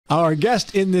Our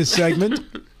guest in this segment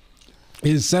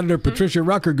is Senator Patricia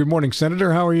Rucker. Good morning,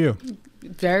 Senator. How are you?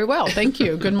 Very well, thank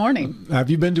you. Good morning. Have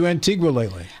you been to Antigua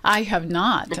lately? I have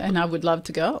not, and I would love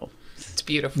to go. It's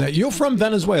beautiful. Now, you're from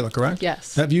Venezuela, correct?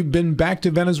 Yes. Have you been back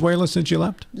to Venezuela since you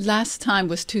left? Last time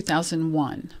was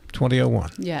 2001.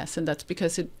 2001. Yes, and that's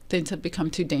because things have become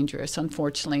too dangerous,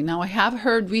 unfortunately. Now, I have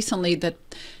heard recently that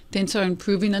things are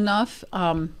improving enough.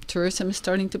 Tourism is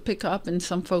starting to pick up, and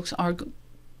some folks are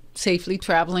safely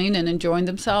traveling and enjoying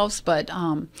themselves, but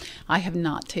I have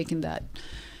not taken that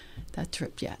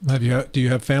trip yet. Do you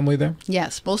have family there?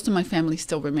 Yes, most of my family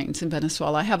still remains in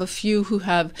Venezuela. I have a few who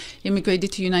have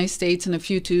immigrated to the United States and a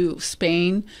few to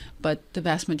Spain, but the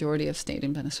vast majority have stayed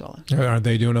in Venezuela. Are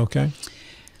they doing okay?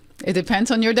 It depends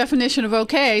on your definition of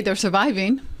okay. They're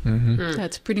surviving. Mm-hmm.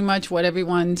 That's pretty much what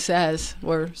everyone says.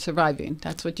 We're surviving.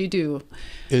 That's what you do.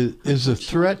 Is the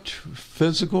threat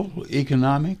physical,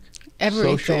 economic,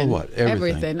 Everything. social, what?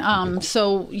 Everything.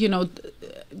 So,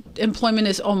 employment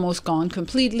is almost gone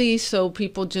completely. So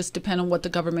people just depend on what the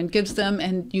government gives them,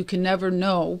 and you can never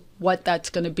know what that's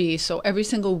going to be. So every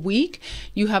single week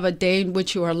you have a day in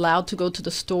which you are allowed to go to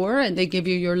the store, and they give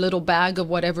you your little bag of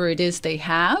whatever it is they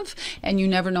have, and you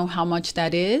never know how much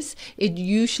that is. It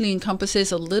usually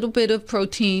encompasses a little bit of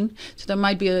protein. So there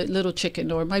might be a little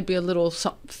chicken, or it might be a little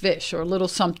fish, or a little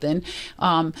something,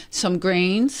 some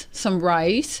grains, some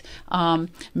rice,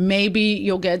 maybe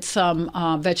you'll get some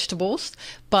vegetables,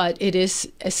 but it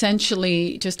is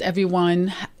essentially just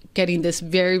everyone getting this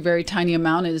very, very tiny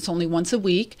amount, and it's only once a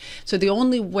week. So the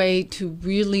only way to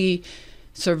really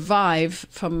survive,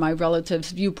 from my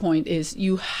relatives' viewpoint, is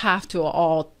you have to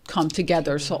all come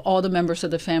together. So all the members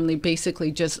of the family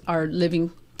basically just are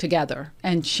living together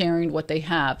and sharing what they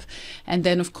have. And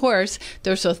then, of course,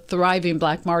 there's a thriving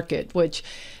black market, which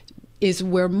is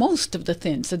where most of the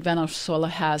things that Venezuela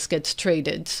has gets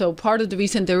traded. So part of the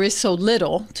reason there is so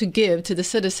little to give to the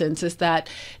citizens is that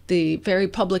the very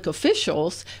public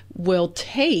officials will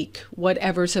take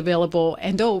whatever's available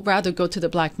and rather go to the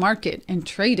black market and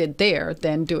trade it there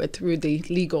than do it through the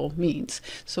legal means.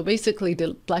 So basically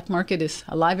the black market is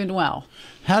alive and well.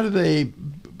 How do they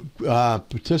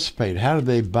participate? How do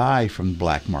they buy from the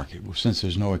black market since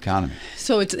there's no economy?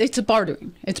 So it's a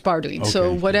bartering. It's bartering. Okay.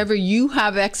 So whatever you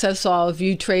have excess of,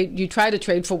 you try to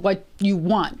trade for what you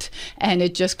want, and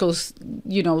it just goes,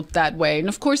 that way. And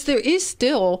of course, there is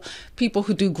still people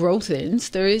who do grow things.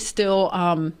 There is still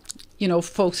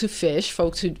folks who fish,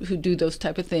 folks who do those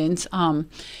type of things.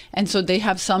 And so they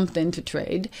have something to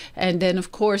trade. And then,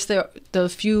 of course, the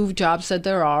few jobs that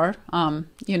there are,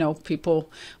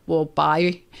 people will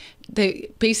buy.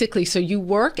 So you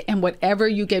work, and whatever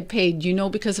you get paid,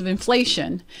 because of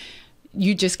inflation,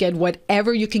 you just get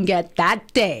whatever you can get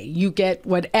that day. You get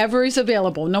whatever is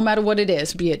available, no matter what it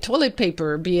is, be it toilet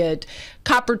paper, be it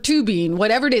copper tubing,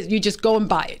 whatever it is, you just go and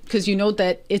buy it because you know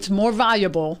that it's more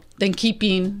valuable than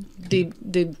keeping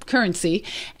the currency.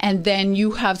 And then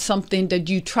you have something that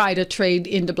you try to trade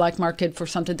in the black market for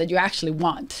something that you actually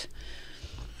want.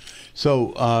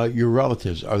 So your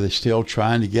relatives, are they still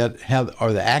trying to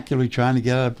are they actively trying to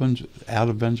get out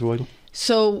of Venezuela?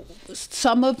 So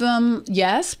some of them,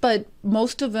 yes, but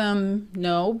most of them,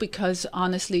 no, because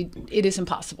honestly, it is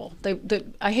impossible.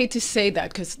 I hate to say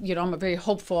that because, I'm a very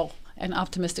hopeful and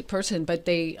optimistic person, but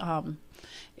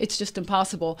it's just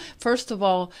impossible. First of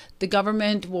all, the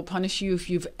government will punish you if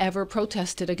you've ever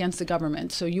protested against the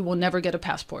government. So you will never get a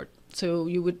passport. So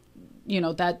you would,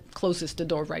 that closes the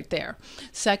door right there.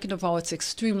 Second of all, it's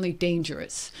extremely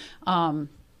dangerous.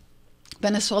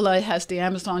 Venezuela has the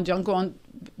Amazon jungle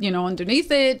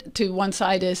underneath it. To one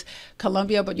side is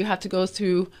Colombia, but you have to go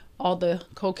through all the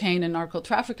cocaine and narco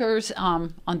traffickers.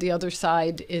 On the other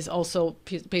side is also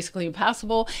basically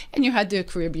impassable, and you had the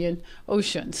Caribbean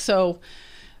Ocean. So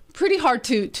pretty hard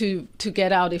to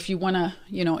get out if you want to,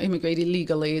 immigrate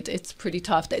illegally. It's pretty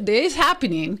tough. It is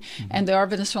happening, and there are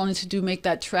Venezuelans who do make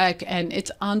that trek, and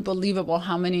it's unbelievable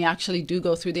how many actually do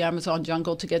go through the Amazon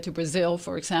jungle to get to Brazil,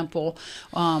 for example.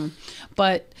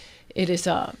 But it is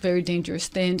a very dangerous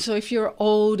thing. So if you're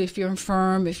old, if you're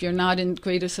infirm, if you're not in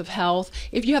greatest of health,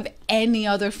 if you have any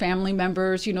other family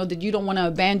members, that you don't want to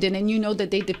abandon, and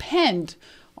that they depend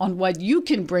on what you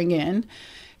can bring in,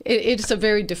 it's a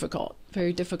very difficult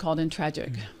and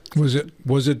tragic. Was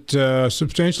it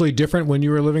substantially different when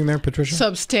you were living there, Patricia?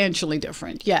 Substantially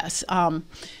different, yes.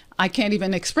 I can't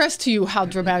even express to you how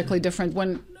dramatically different.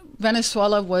 When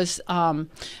Venezuela was, a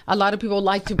lot of people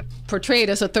like to portray it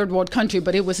as a third world country,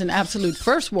 but it was an absolute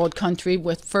first world country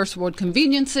with first world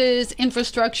conveniences,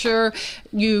 infrastructure.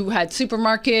 You had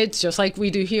supermarkets, just like we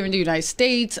do here in the United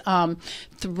States,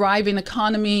 thriving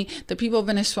economy. The people of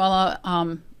Venezuela,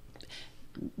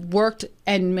 worked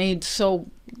and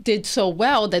did so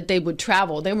well that they would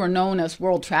travel. They were known as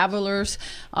world travelers,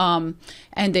 and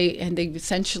they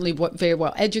essentially were very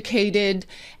well educated,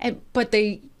 but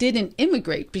they didn't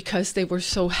immigrate because they were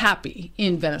so happy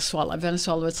in Venezuela.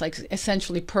 Venezuela is like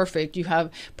essentially perfect. You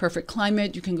have perfect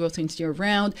climate. You can grow things year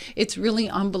round. It's really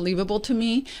unbelievable to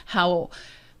me how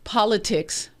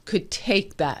politics could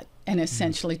take that and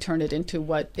essentially turn it into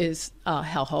what is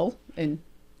hellhole. And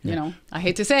you know, I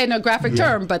hate to say it in a graphic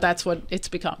term, but that's what it's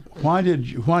become. Why did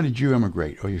you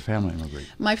immigrate, or your family immigrate?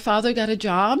 My father got a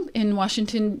job in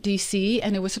Washington, D.C.,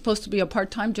 and it was supposed to be a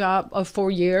part-time job of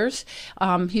 4 years.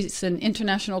 He's an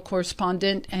international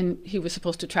correspondent, and he was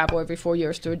supposed to travel every 4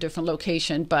 years to a different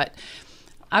location. But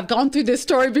I've gone through this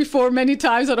story before many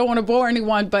times. I don't want to bore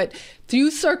anyone, but through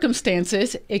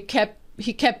circumstances, he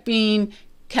kept being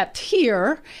kept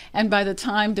here, and by the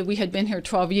time that we had been here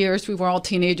 12 years, we were all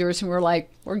teenagers, and we were like,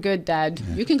 we're good, Dad.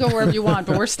 You can go wherever you want,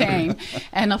 but we're staying.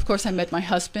 And of course, I met my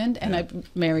husband, and I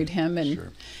married him,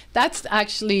 and that's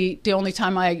actually the only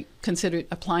time I considered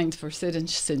applying for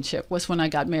citizenship was when I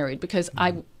got married, because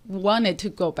I wanted to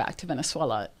go back to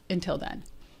Venezuela until then.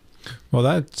 Well,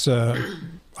 that's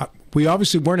we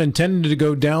obviously weren't intending to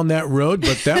go down that road,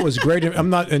 but that was great.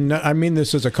 And I mean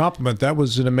this as a compliment. That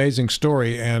was an amazing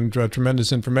story and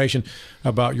tremendous information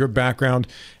about your background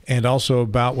and also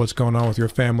about what's going on with your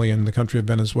family in the country of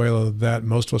Venezuela that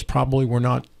most of us probably were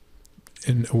not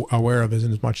aware of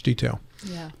in as much detail.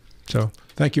 Yeah. So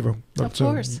thank you. Of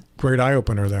course. A great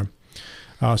eye-opener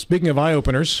there. Speaking of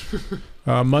eye-openers,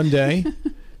 Monday,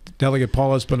 Delegate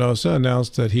Paul Espinosa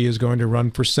announced that he is going to run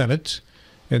for Senate.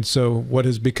 And so what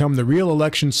has become the real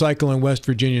election cycle in West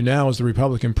Virginia now is the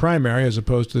Republican primary as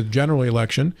opposed to the general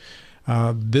election.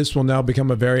 This will now become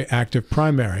a very active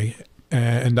primary.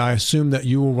 And I assume that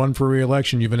you will run for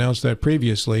re-election. You've announced that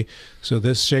previously. So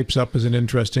this shapes up as an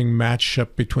interesting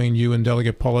matchup between you and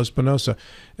Delegate Paul Espinosa.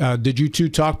 Did you two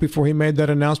talk before he made that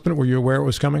announcement? Were you aware it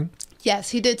was coming?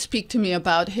 Yes, he did speak to me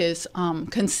about his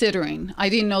considering. I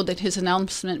didn't know that his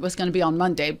announcement was going to be on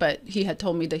Monday, but he had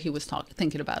told me that he was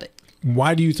thinking about it.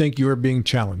 Why do you think you are being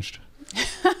challenged?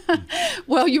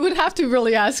 Well, you would have to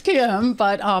really ask him,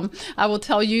 but I will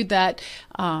tell you that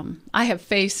I have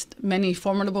faced many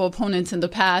formidable opponents in the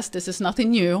past. This is nothing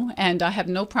new, and I have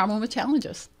no problem with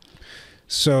challenges.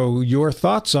 So your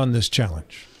thoughts on this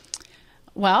challenge?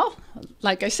 Well,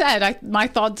 like I said, my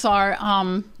thoughts are,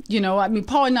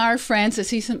 Paul and I are friends,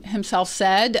 as he himself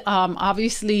said.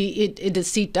 Obviously, the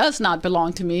seat does not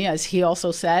belong to me, as he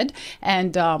also said.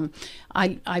 And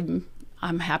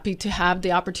I'm happy to have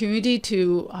the opportunity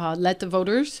to let the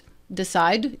voters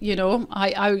decide.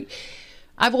 I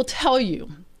will tell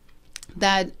you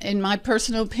that, in my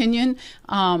personal opinion,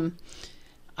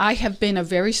 I have been a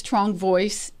very strong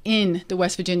voice in the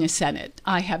West Virginia Senate.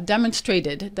 I have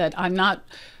demonstrated that I'm not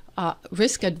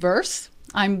risk adverse.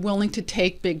 I'm willing to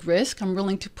take big risk. I'm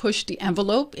willing to push the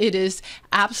envelope. It is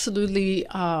absolutely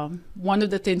one of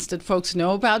the things that folks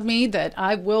know about me, that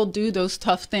I will do those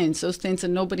tough things, those things that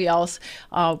nobody else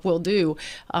will do.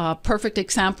 Perfect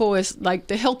example is like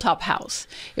the Hilltop House.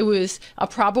 It was a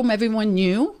problem everyone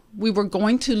knew. We were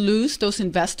going to lose those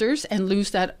investors and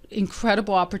lose that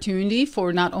incredible opportunity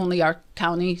for not only our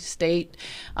county, state,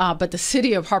 but the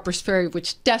city of Harpers Ferry,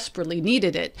 which desperately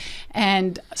needed it.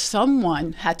 And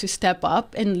someone had to step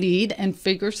up and lead and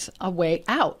figure a way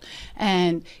out.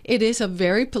 And it is a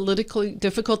very politically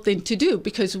difficult thing to do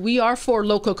because we are for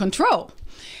local control.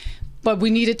 But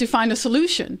we needed to find a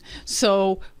solution.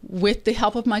 So with the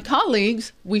help of my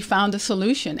colleagues, we found a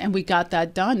solution and we got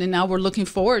that done. And now we're looking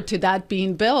forward to that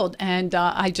being built. And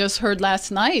I just heard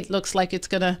last night, looks like it's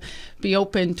going to be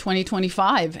open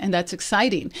 2025. And that's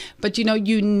exciting. But,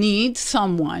 you need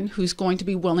someone who's going to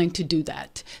be willing to do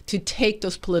that, to take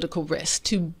those political risks,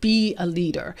 to be a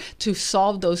leader, to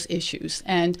solve those issues.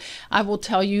 And I will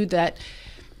tell you that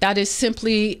is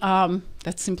simply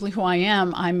that's simply who I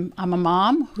am. I'm a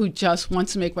mom who just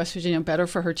wants to make West Virginia better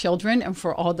for her children and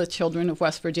for all the children of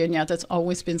West Virginia. That's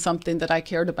always been something that I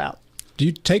cared about. Do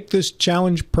you take this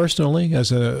challenge personally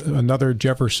as another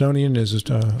Jeffersonian is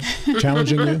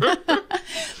challenging you?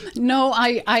 No,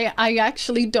 I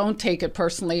actually don't take it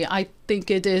personally. I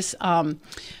think it is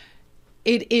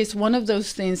one of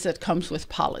those things that comes with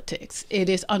politics. It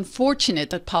is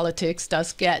unfortunate that politics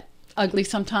does get ugly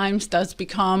sometimes, does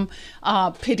become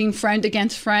pitting friend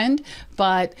against friend,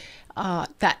 but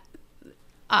that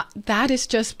is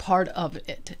just part of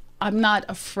it. I'm not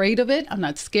afraid of it. I'm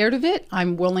not scared of it.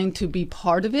 I'm willing to be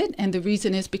part of it. And the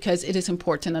reason is because it is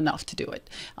important enough to do it.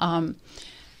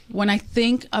 When I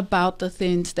think about the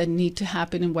things that need to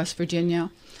happen in West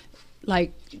Virginia,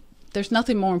 like there's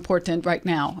nothing more important right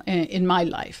now in my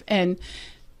life. And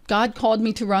God called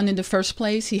me to run in the first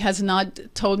place. He has not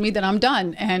told me that I'm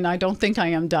done, and I don't think I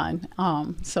am done.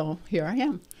 So here I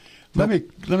am. Let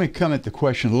me come at the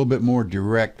question a little bit more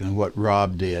direct than what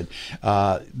Rob did.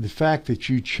 The fact that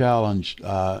you challenged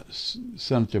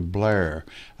Senator Blair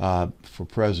for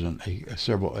president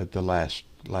at the last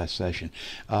session,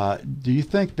 do you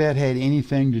think that had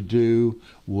anything to do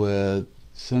with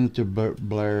Senator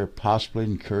Blair possibly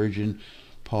encouraging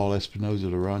Paul Espinosa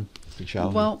to run?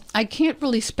 Well, I can't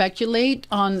really speculate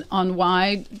on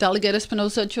why Delegate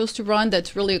Espinosa chose to run.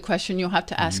 That's really a question you'll have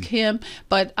to ask him.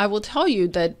 But I will tell you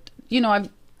that,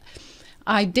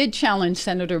 I did challenge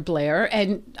Senator Blair,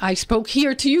 and I spoke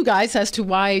here to you guys as to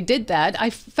why I did that. I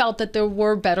felt that there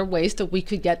were better ways that we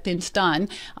could get things done.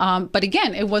 But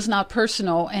again, it was not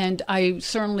personal, and I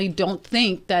certainly don't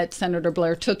think that Senator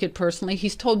Blair took it personally.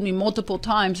 He's told me multiple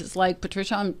times, it's like,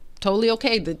 Patricia, I'm totally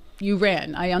okay that you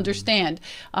ran. I understand.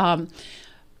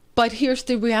 But here's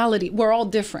the reality. We're all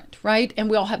different, right? And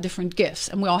we all have different gifts,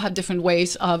 and we all have different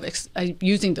ways of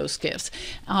using those gifts.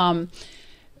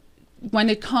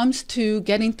 When it comes to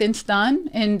getting things done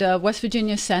in the West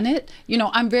Virginia Senate,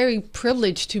 I'm very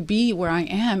privileged to be where I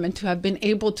am and to have been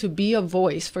able to be a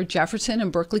voice for Jefferson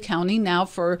and Berkeley County now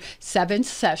for 7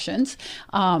 sessions.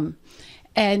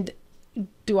 And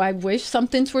do I wish some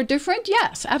things were different?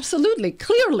 Yes, absolutely,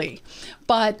 clearly.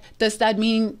 But does that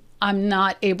mean I'm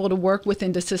not able to work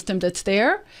within the system that's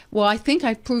there? Well, I think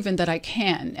I've proven that I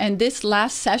can. And this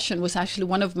last session was actually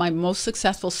one of my most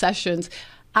successful sessions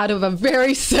out of a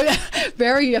very,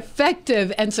 very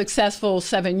effective and successful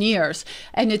 7 years.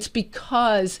 And it's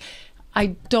because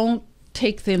I don't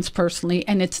take things personally,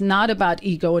 and it's not about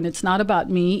ego, and it's not about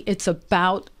me. It's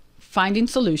about finding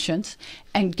solutions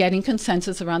and getting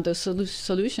consensus around those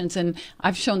solutions, and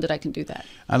I've shown that I can do that.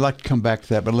 I'd like to come back to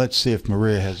that, but let's see if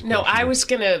Maria has a question. No, I was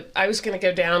gonna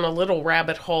go down a little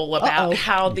rabbit hole about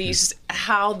how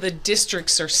the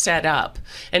districts are set up,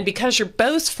 and because you're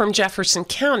both from Jefferson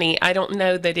County, I don't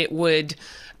know that it would,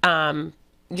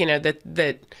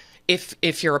 that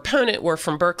if your opponent were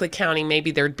from Berkeley County,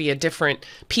 maybe there'd be a different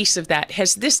piece of that.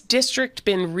 Has this district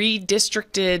been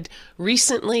redistricted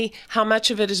recently? How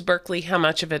much of it is Berkeley? How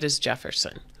much of it is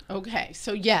Jefferson? Okay,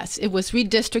 so yes, it was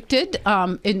redistricted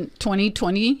in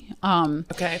 2020.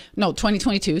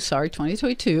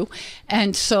 2022.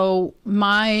 And so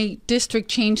my district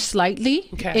changed slightly.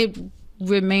 Okay. It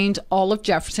remained all of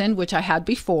Jefferson, which I had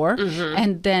before,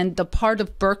 and then the part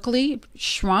of Berkeley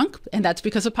shrunk, and that's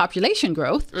because of population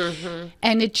growth,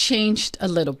 and it changed a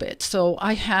little bit. So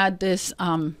I had this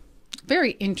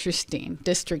very interesting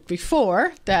district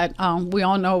before that we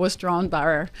all know was drawn by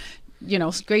our,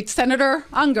 great Senator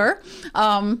Unger,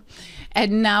 and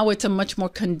now it's a much more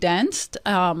condensed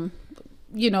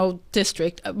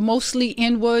district, mostly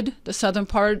Inwood, the southern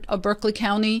part of Berkeley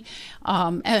County.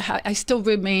 I still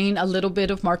remain a little bit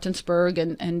of Martinsburg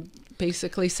and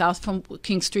basically south from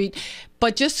King Street.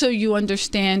 But just so you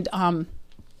understand,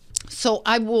 so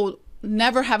I will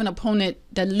never have an opponent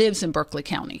that lives in Berkeley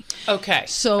County. Okay.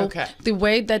 So the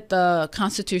way that the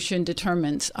Constitution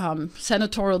determines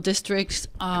senatorial districts,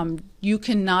 you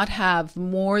cannot have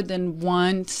more than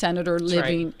one senator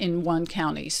living in one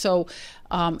county. So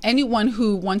anyone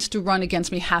who wants to run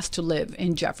against me has to live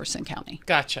in Jefferson County.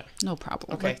 Gotcha. No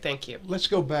problem. Okay, thank you. Let's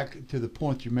go back to the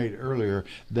point you made earlier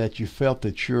that you felt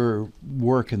that your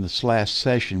work in this last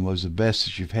session was the best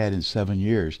that you've had in 7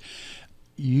 years.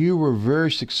 You were very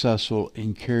successful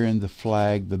in carrying the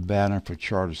flag, the banner for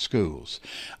charter schools.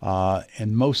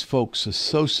 And most folks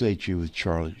associate you with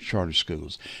charter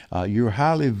schools. You were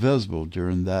highly visible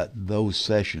during those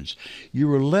sessions. You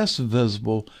were less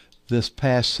visible this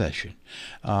past session.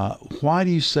 Why do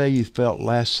you say you felt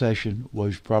last session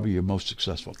was probably your most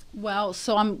successful? Well,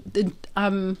 so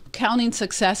I'm counting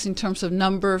success in terms of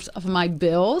numbers of my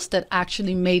bills that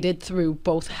actually made it through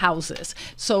both houses.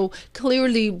 So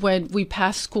clearly when we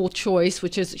passed school choice,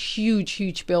 which is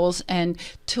huge bills and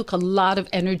took a lot of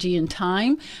energy and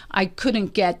time, I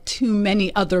couldn't get too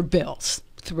many other bills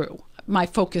through. My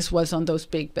focus was on those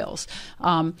big bills.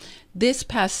 This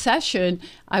past session,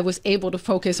 I was able to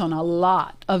focus on a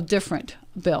lot of different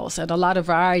bills and a lot of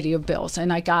variety of bills,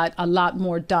 and I got a lot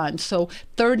more done. So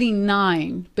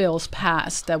 39 bills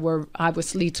passed that I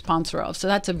was lead sponsor of. So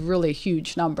that's a really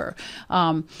huge number.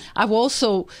 I will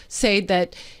also say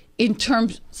that in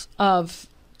terms of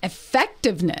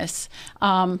effectiveness,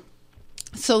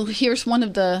 so here's one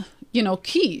of the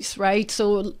keys, right?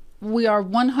 So we are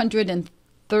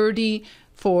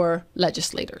 134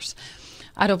 legislators.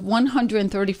 Out of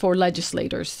 134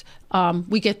 legislators,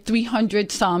 we get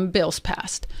 300 some bills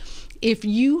passed. if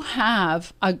you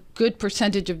have a good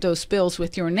percentage of those bills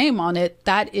with your name on it,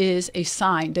 that is a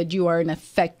sign that you are an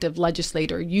effective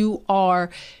legislator. You are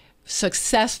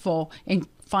successful in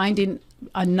finding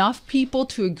enough people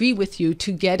to agree with you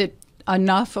to get it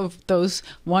enough of those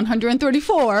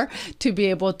 134 to be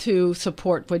able to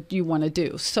support what you want to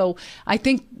do. So I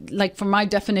think, like, for my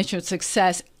definition of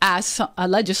success as a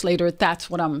legislator, that's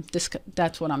what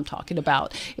I'm talking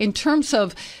about. In terms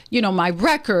of, my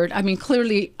record, I mean,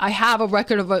 clearly I have a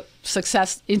record of a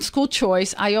success in school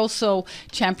choice. I also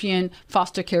champion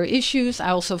foster care issues. I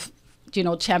also,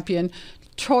 champion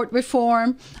tort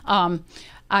reform.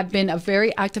 I've been a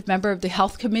very active member of the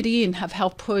Health Committee and have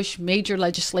helped push major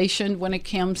legislation when it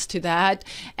comes to that.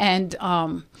 And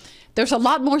there's a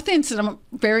lot more things that I'm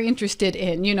very interested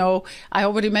in. I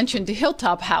already mentioned the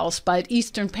Hilltop House, but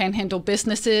Eastern Panhandle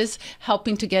businesses,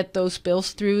 helping to get those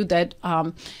bills through that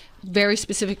very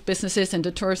specific businesses in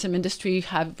the tourism industry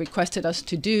have requested us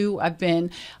to do. I've been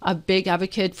a big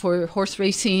advocate for horse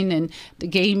racing and the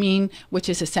gaming, which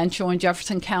is essential in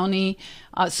Jefferson County.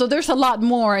 So there's a lot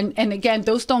more. And again,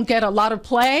 those don't get a lot of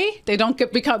play. They don't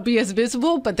be as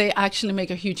visible, but they actually make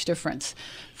a huge difference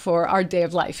for our day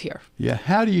of life here. Yeah.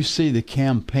 How do you see the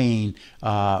campaign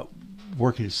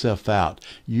working itself out?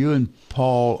 You and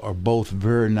Paul are both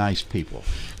very nice people,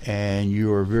 and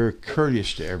you are very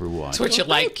courteous to everyone. That's what you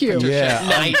like. Thank you. Patricia. Yeah,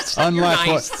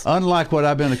 Nice. unlike what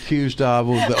I've been accused of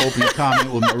with the opening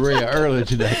comment with Maria earlier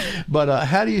today. But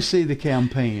how do you see the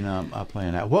campaign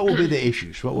playing out? What will be the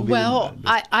issues? What will be?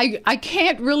 I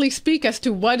can't really speak as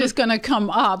to what is going to come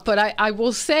up, but I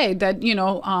will say that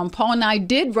Paul and I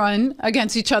did run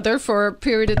against each other for a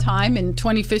period of time in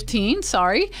 2015.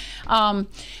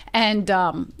 And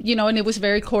it was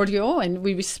very cordial, and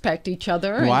we respect each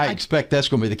other. Well, I expect that's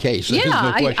going to be the case. Yeah, There's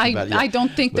no question about it. I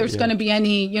don't think there's going to be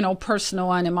any,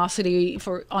 personal animosity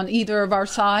on either of our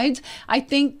sides. I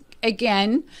think,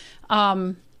 again,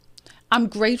 I'm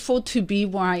grateful to be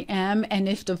where I am, and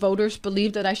if the voters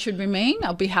believe that I should remain,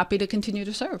 I'll be happy to continue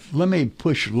to serve. Let me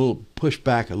push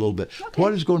back a little bit. Okay.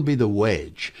 What is going to be the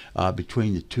wedge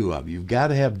between the two of you? You've got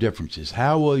to have differences.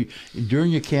 How will you,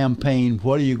 during your campaign,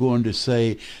 what are you going to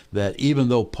say that even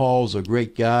though Paul's a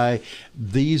great guy,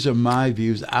 these are my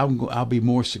views, I'll be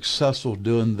more successful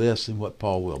doing this than what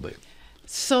Paul will be?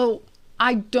 So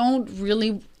I don't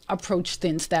really approach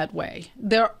things that way.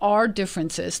 There are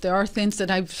differences. There are things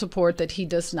that I support that he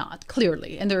does not,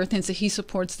 clearly. And there are things that he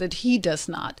supports that he does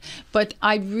not. But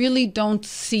I really don't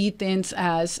see things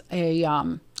as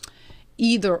a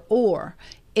either or.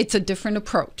 It's a different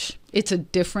approach. It's a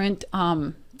different,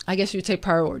 I guess you'd say,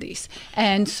 priorities.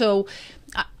 And so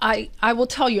I will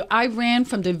tell you, I ran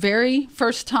from the very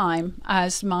first time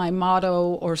as my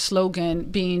motto or slogan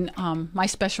being, my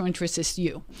special interest is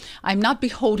you. I'm not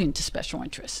beholden to special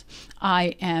interests.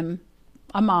 I am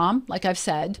a mom, like I've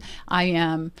said. I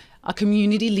am a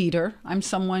community leader. I'm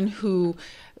someone who,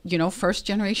 first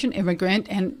generation immigrant,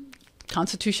 and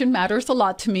Constitution matters a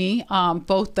lot to me,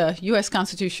 both the U.S.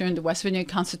 Constitution, the West Virginia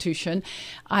Constitution.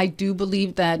 I do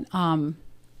believe that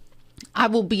I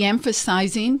will be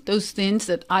emphasizing those things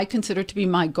that I consider to be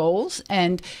my goals.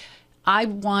 And I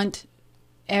want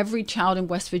every child in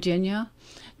West Virginia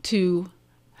to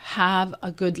have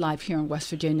a good life here in West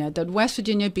Virginia, that West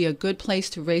Virginia be a good place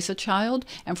to raise a child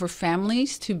and for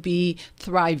families to be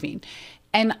thriving.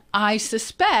 And I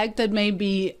suspect that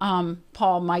maybe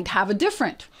Paul might have a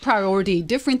different priority,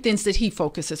 different things that he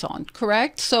focuses on,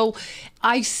 correct? So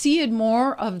I see it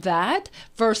more of that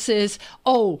versus,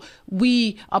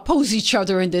 we oppose each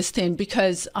other in this thing,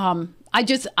 because I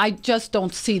just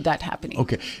don't see that happening.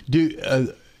 Okay.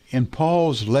 In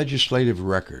Paul's legislative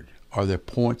record, are there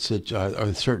points that are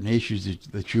there certain issues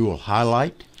that you will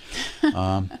highlight?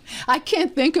 I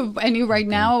can't think of any right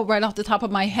now, right off the top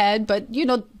of my head, but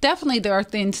definitely there are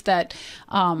things that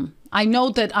I know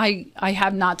that I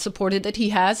have not supported that he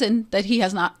has, and that he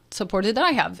has not supported that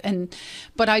I have,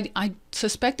 but I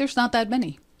suspect there's not that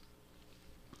many.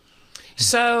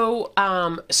 So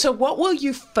what will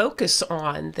you focus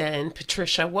on then,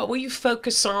 Patricia? What will you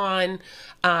focus on?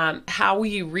 How will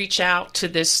you reach out to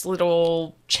this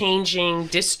little changing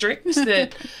district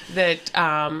that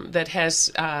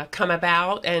has come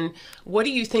about? And what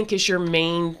do you think is your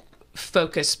main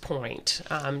focus point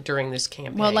during this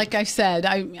campaign? Well, like I said,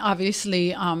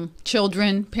 obviously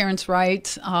children, parents'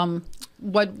 rights.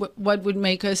 What would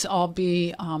make us all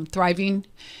be thriving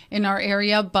in our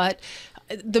area? But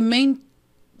the main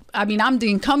I mean, I'm the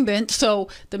incumbent, so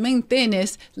the main thing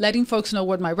is letting folks know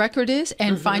what my record is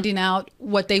and finding out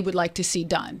what they would like to see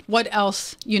done. What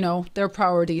else, their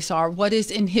priorities are. What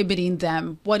is inhibiting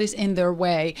them? What is in their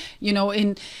way?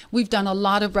 And we've done a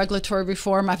lot of regulatory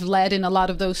reform. I've led in a lot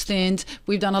of those things.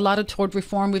 We've done a lot of tort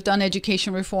reform. We've done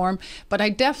education reform. But I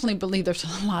definitely believe there's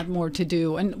a lot more to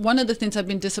do. And one of the things I've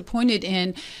been disappointed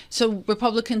in, so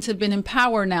Republicans have been in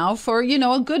power now for,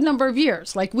 a good number of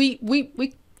years. Like we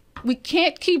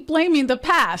can't keep blaming the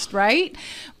past, right?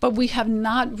 But we have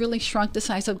not really shrunk the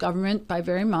size of government by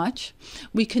very much.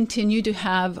 We continue to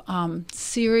have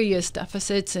serious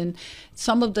deficits in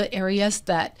some of the areas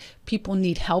that people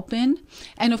need help in.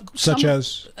 And such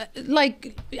as?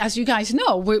 Like, as you guys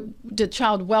know, the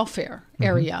child welfare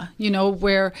area,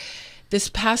 where this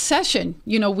past session,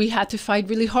 we had to fight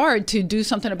really hard to do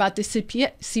something about the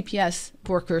CPS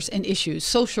workers and issues,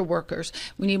 social workers.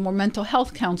 We need more mental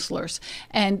health counselors.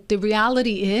 And the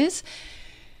reality is,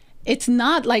 it's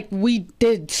not like we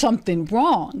did something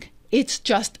wrong. It's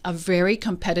just a very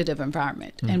competitive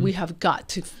environment. And we have got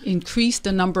to increase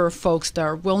the number of folks that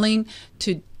are willing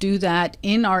to do that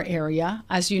in our area.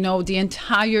 As you know, the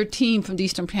entire team from the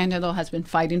Eastern Panhandle has been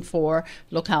fighting for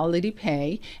locality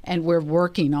pay, and we're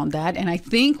working on that. And I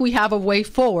think we have a way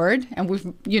forward, and we've,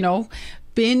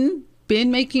 been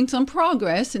making some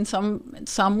progress in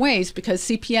some ways, because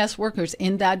CPS workers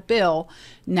in that bill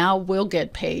now will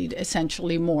get paid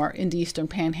essentially more in the Eastern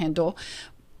Panhandle.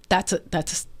 That's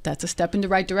a step in the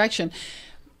right direction.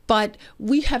 But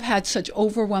we have had such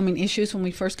overwhelming issues when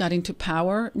we first got into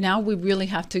power. Now we really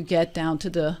have to get down to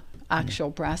the actual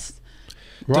brass.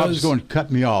 Rob's going to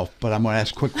cut me off, but I'm going to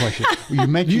ask a quick question.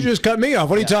 You just cut me off.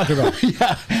 What are you talking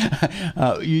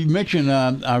about? You mentioned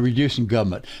reducing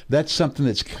government. That's something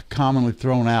that's commonly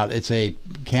thrown out. It's a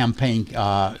campaign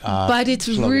but it's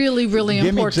slogan. Really, really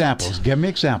important. Give me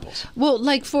examples. Well,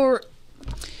 like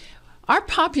our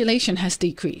population has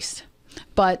decreased,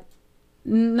 but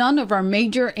none of our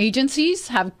major agencies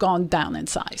have gone down in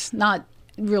size. Not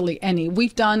really any.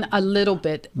 We've done a little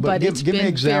bit, but give me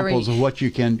examples of what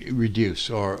you can reduce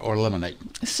or eliminate.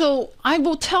 So I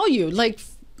will tell you,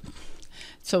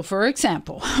 so for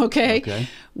example, okay,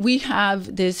 we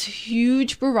have this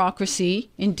huge bureaucracy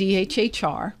in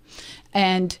DHHR,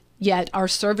 and yet our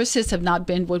services have not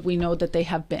been what we know that they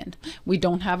have been. We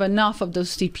don't have enough of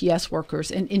those CPS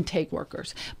workers and intake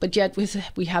workers. But yet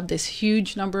we have this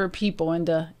huge number of people in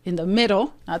the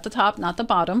middle, not the top, not the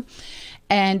bottom.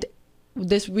 And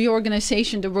this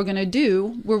reorganization that we're going to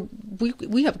do,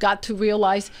 we have got to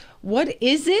realize, what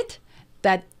is it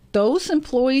that those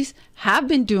employees have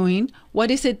been doing? What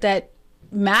is it that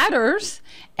matters?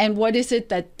 And what is it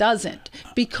that doesn't?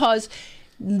 Because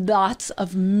lots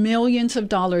of millions of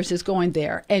dollars is going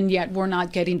there, and yet we're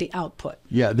not getting the output.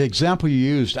 Yeah, the example you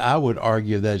used, I would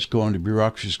argue that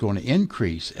bureaucracy is going to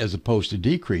increase as opposed to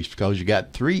decrease, because you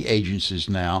got 3 agencies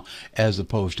now as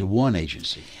opposed to 1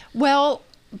 agency. Well,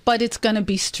 but it's going to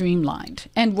be streamlined,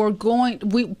 and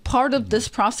part of this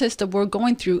process that we're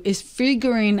going through is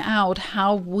figuring out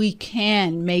how we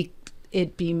can make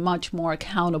it be much more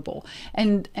accountable,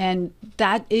 and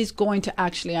that is going to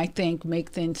actually, I think, make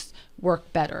things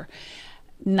work better,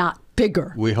 not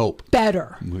bigger. We hope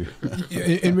better.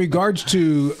 In regards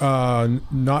to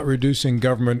not reducing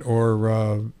government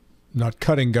or not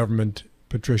cutting government,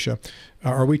 Patricia,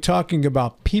 are we talking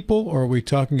about people or are we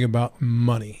talking about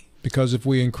money? Because if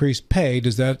we increase pay,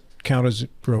 does that count as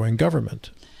growing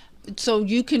government? So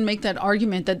you can make that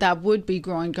argument that would be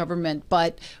growing government,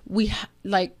 but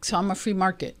so I'm a free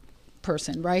market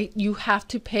person, right? You have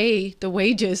to pay the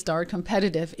wages that are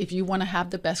competitive if you want to have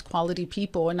the best quality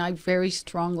people, and I very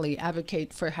strongly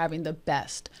advocate for having the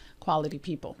best quality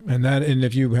people. And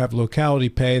if you have locality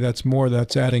pay, that's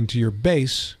adding to your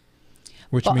base,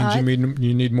 which means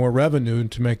you need more revenue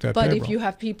to make that payroll. But if you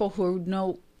have people who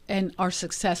know and are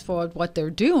successful at what they're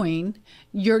doing,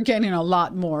 you're getting a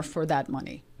lot more for that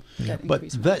money.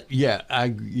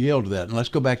 I yield to that. And let's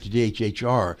go back to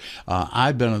DHHR.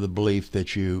 I've been of the belief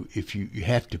that if you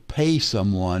have to pay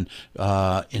someone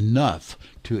enough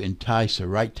to entice the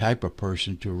right type of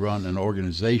person to run an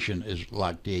organization is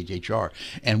like DHHR,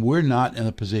 and we're not in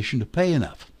a position to pay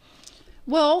enough.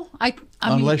 Well,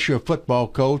 unless you're a football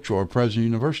coach or a president of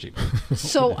university.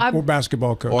 Or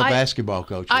basketball coach. Or basketball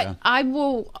coach, yeah. I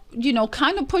will,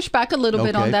 kind of push back a little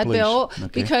bit on that, please. Bill, Okay.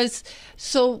 because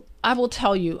I will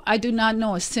tell you, I do not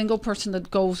know a single person that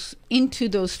goes into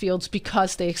those fields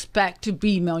because they expect to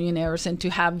be millionaires and to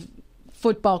have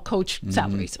football coach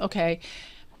salaries, okay?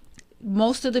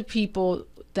 Most of the people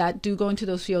that do go into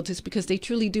those fields is because they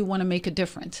truly do want to make a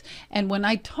difference. And when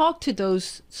I talk to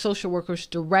those social workers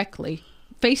directly,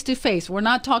 face to face. We're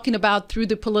not talking about through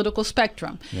the political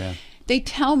spectrum. Yeah. They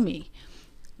tell me,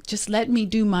 just let me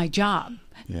do my job.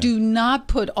 Yeah. Do not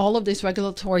put all of these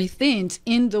regulatory things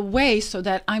in the way so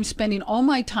that I'm spending all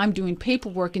my time doing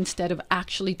paperwork instead of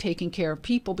actually taking care of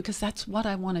people, because that's what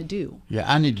I want to do. Yeah,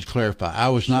 I need to clarify. I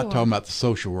was not Sure. talking about the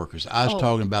social workers. I was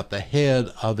talking about the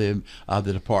head of the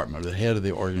department, the head of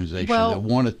the organization, Well, the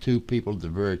 1 or 2 people at the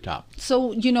very top.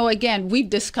 So, again, we've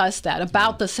discussed that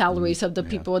about the salaries of the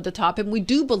people at the top, and we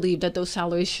do believe that those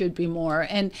salaries should be more.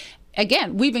 And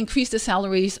again, we've increased the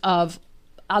salaries of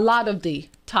a lot of the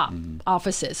top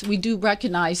offices. We do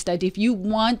recognize that if you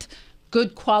want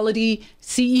good quality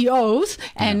CEOs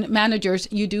and managers,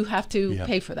 you do have to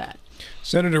pay for that.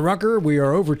 Senator Rucker, we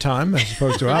are over time as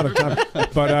opposed to out of time,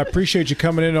 but I appreciate you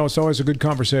coming in. It's always a good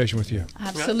conversation with you.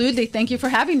 Absolutely. Thank you for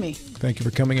having me. Thank you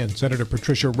for coming in. Senator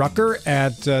Patricia Rucker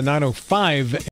at 9:05.